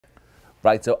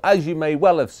Right, so as you may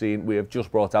well have seen, we have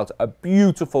just brought out a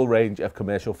beautiful range of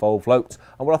commercial fold floats.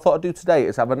 And what I thought I'd do today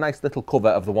is have a nice little cover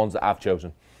of the ones that I've chosen.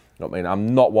 You know what I mean?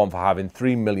 I'm not one for having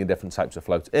 3 million different types of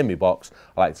floats in my box.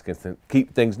 I like to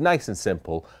keep things nice and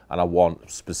simple, and I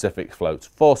want specific floats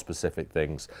for specific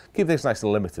things. Keep things nice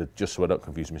and limited, just so I don't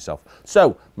confuse myself.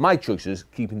 So, my choices,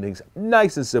 keeping things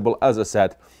nice and simple, as I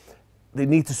said, they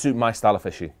need to suit my style of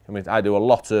fishing. I mean, I do a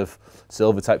lot of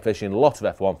silver type fishing, a lot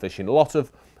of F1 fishing, a lot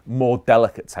of more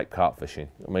delicate type carp fishing.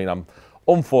 I mean, I'm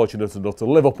unfortunate enough to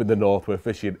live up in the north where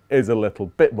fishing is a little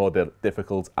bit more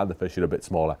difficult and the fish are a bit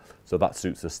smaller. So that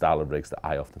suits the style of rigs that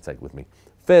I often take with me.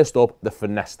 First up, the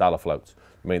finesse style of floats.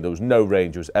 I mean, there was no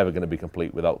range that was ever going to be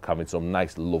complete without having some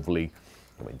nice, lovely,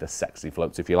 I mean, the sexy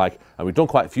floats, if you like. And we've done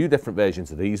quite a few different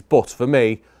versions of these, but for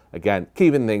me, again,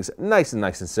 keeping things nice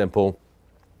and simple,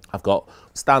 I've got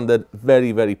standard,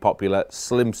 very, very popular,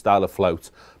 slim style of float,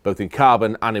 both in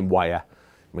carbon and in wire.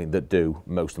 I mean, that do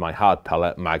most of my hard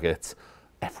pellet, maggot,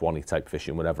 F1-y type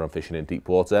fishing whenever I'm fishing in deep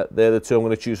water. They're the two I'm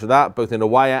going to choose for that, both in a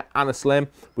wire and a slim.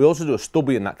 We also do a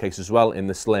stubby in that case as well, in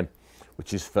the slim,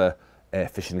 which is for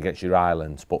fishing against your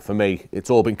islands. But for me, it's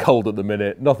all been cold at the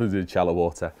minute, nothing's in shallow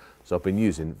water. So I've been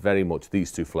using very much these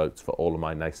two floats for all of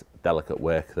my nice, delicate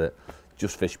work that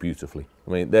just fish beautifully.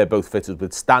 I mean, they're both fitted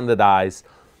with standard eyes,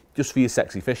 just for your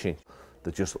sexy fishing.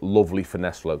 They're just lovely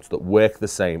finesse floats that work the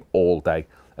same all day.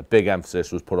 A big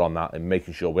emphasis was put on that in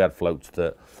making sure we had floats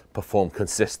that perform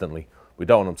consistently. We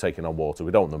don't want them taking on water,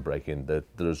 we don't want them breaking. They're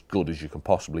as good as you can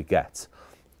possibly get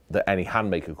that any hand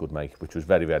maker could make, which was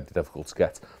very, very difficult to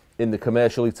get in the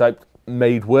commercially type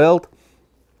made world.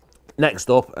 Next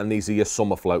up, and these are your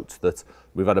summer floats that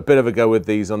we've had a bit of a go with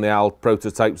these on the old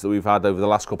prototypes that we've had over the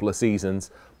last couple of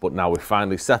seasons, but now we've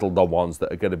finally settled on ones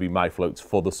that are going to be my floats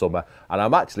for the summer. And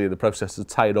I'm actually in the process of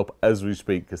tying up as we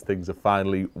speak because things are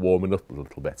finally warming up a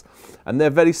little bit. And they're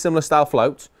very similar style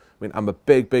floats. I mean, I'm a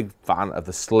big, big fan of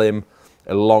the slim,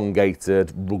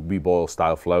 elongated rugby ball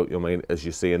style float, I mean, as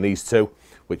you see in these two,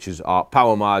 which is our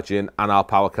power margin and our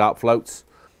power carp floats.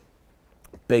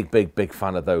 Big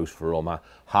fan of those for all my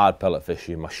hard pellet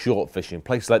fishing, my short fishing,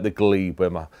 places like the glebe where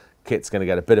my kit's going to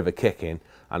get a bit of a kick in.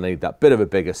 I need that bit of a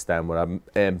bigger stem where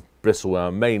I bristle where I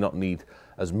may not need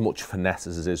as much finesse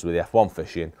as it is with the F1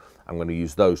 fishing. I'm going to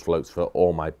use those floats for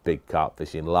all my big carp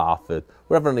fishing, larford,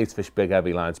 wherever I need to fish big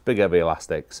heavy lines, big heavy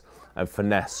elastics, and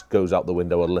finesse goes out the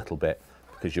window a little bit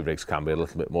because your rigs can be a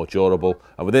little bit more durable.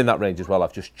 And within that range as well,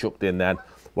 I've just chucked in then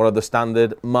one of the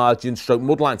standard margin stroke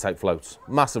mudline type floats.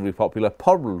 Massively popular,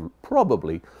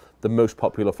 probably the most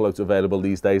popular float available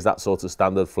these days, that sort of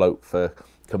standard float for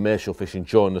commercial fishing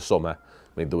during the summer.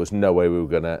 I mean, there was no way we were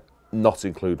going to not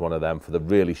include one of them for the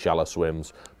really shallow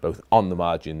swims, both on the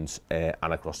margins and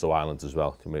across the islands as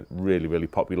well. I mean, really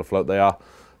popular float they are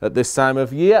at this time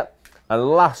of year. And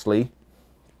lastly,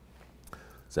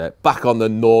 so back on the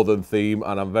northern theme,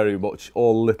 and I'm very much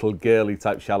all little girly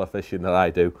type shallow fishing that I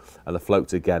do, and the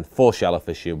floats again for shallow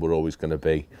fishing we're always going to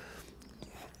be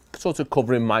sort of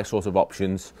covering my sort of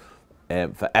options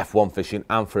for F1 fishing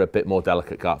and for a bit more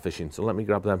delicate carp fishing. So let me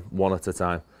grab them one at a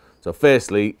time. So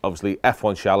firstly, obviously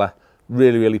F1 shallow,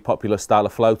 really popular style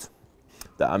of float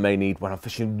that I may need when I'm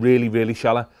fishing really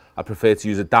shallow. I prefer to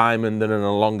use a diamond and an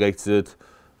elongated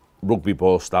rugby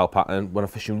ball style pattern. When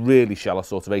I'm fishing really shallow,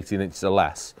 sort of 18 inches or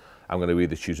less, I'm going to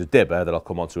either choose a dibber that I'll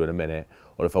come on to in a minute,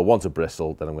 or if I want a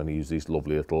bristle, then I'm going to use these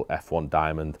lovely little F1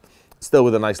 diamond. Still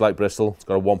with a nice light bristle. It's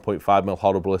got a 1.5mm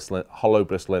hollow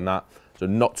bristle in that, so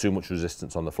not too much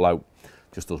resistance on the float.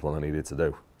 Just does what I needed to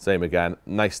do. Same again,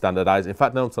 nice standard eyes. In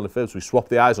fact, now I'm telling the fibs, we swapped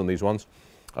the eyes on these ones,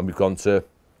 and we've gone to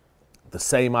the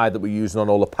same eye that we're using on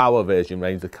all the power version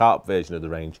range, the carp version of the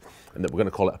range, and that we're going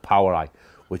to call it a power eye,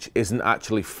 which isn't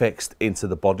actually fixed into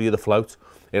the body of the float.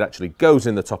 It actually goes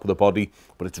in the top of the body,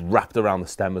 but it's wrapped around the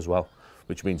stem as well,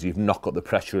 which means you've not got the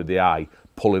pressure of the eye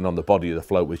pulling on the body of the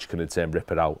float, which can in turn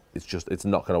rip it out. It's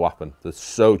not going to happen. They're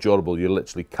so durable, you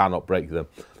literally cannot break them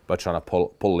by trying to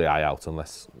pull the eye out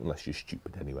unless you're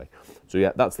stupid anyway. So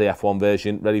yeah, that's the F1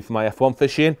 version, ready for my F1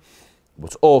 fishing.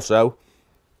 But also,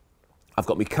 I've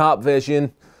got my carp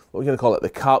version, what we're going to call it, the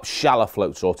carp shallow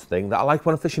float sort of thing, that I like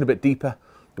when I'm fishing a bit deeper.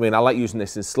 I mean, I like using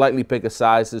this in slightly bigger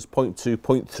sizes, 0.2,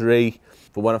 0.3,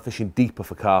 for when I'm fishing deeper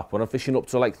for carp. When I'm fishing up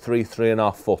to like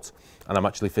 3.5 foot, and I'm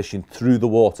actually fishing through the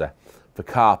water, for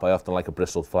carp, I often like a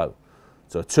bristled float.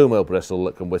 So a 2mm bristle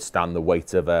that can withstand the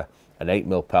weight of an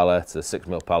 8mm pellet, a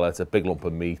 6mm pellet, a big lump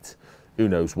of meat, who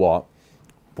knows what,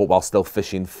 but while still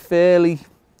fishing fairly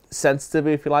sensitive,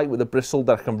 if you like, with a bristle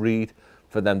that I can read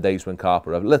for them days when carp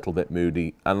are a little bit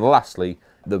moody. And lastly,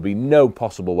 there'll be no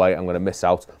possible way I'm going to miss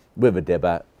out with a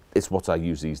dibber. It's what I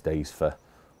use these days for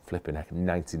flipping heck,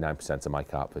 99% of my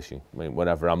carp fishing. I mean,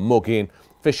 whenever I'm mugging,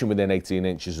 fishing within 18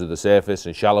 inches of the surface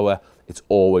and shallower, it's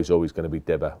always going to be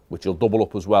dibber, which will double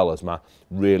up as well as my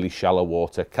really shallow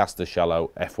water, caster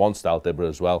shallow F1 style dibber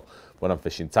as well. When I'm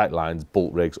fishing tight lines,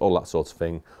 bolt rigs, all that sort of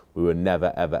thing, we were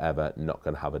never, ever, ever not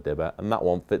going to have a dibber, and that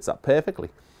one fits that perfectly.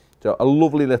 So a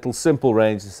lovely little simple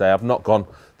range to say. I've not gone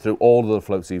through all of the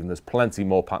floats even. There's plenty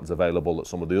more patterns available that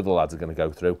some of the other lads are going to go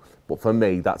through. But for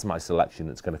me, that's my selection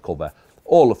that's going to cover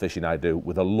all the fishing I do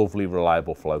with a lovely,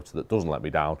 reliable float that doesn't let me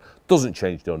down, doesn't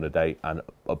change during the day, and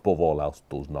above all else,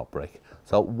 does not break.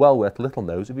 So well worth a little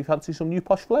nose if you fancy some new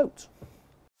posh floats.